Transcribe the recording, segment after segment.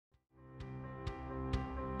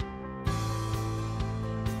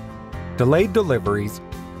delayed deliveries,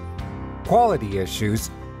 quality issues,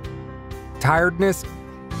 tiredness,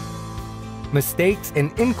 mistakes,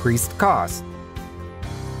 and increased costs.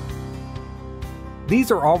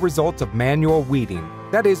 These are all results of manual weeding,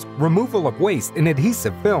 that is, removal of waste in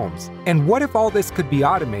adhesive films. And what if all this could be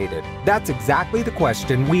automated? That's exactly the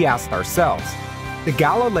question we asked ourselves. The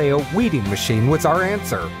Galileo weeding machine was our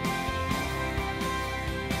answer.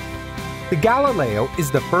 The Galileo is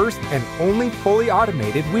the first and only fully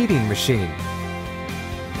automated weeding machine.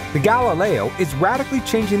 The Galileo is radically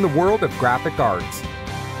changing the world of graphic arts.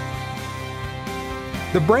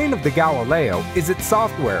 The brain of the Galileo is its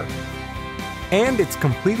software, and it's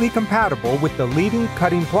completely compatible with the leading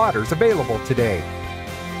cutting plotters available today.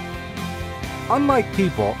 Unlike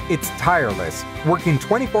people, it's tireless, working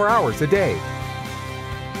 24 hours a day.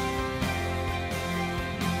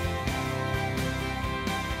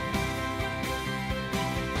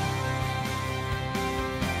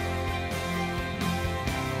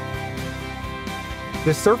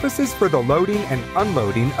 The surfaces for the loading and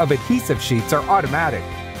unloading of adhesive sheets are automatic.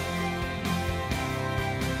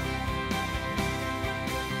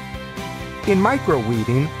 In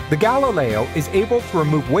micro-weeding, the Galileo is able to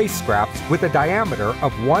remove waste scraps with a diameter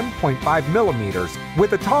of 1.5 millimeters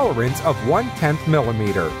with a tolerance of 1/10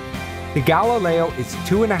 millimeter. The Galileo is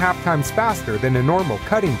 2.5 times faster than a normal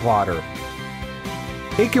cutting plotter.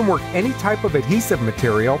 It can work any type of adhesive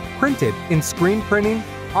material printed in screen printing,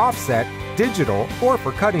 offset, digital, or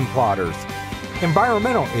for cutting plotters.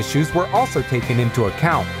 Environmental issues were also taken into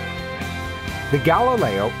account. The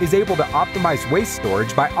Galileo is able to optimize waste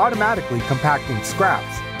storage by automatically compacting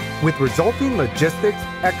scraps, with resulting logistics,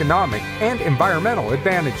 economic, and environmental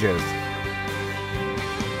advantages.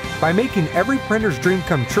 By making every printer's dream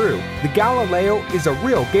come true, the Galileo is a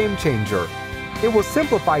real game changer. It will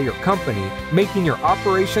simplify your company, making your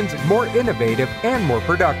operations more innovative and more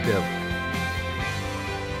productive.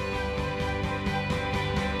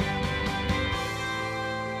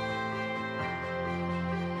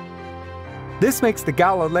 This makes the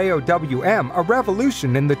Galileo WM a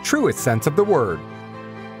revolution in the truest sense of the word.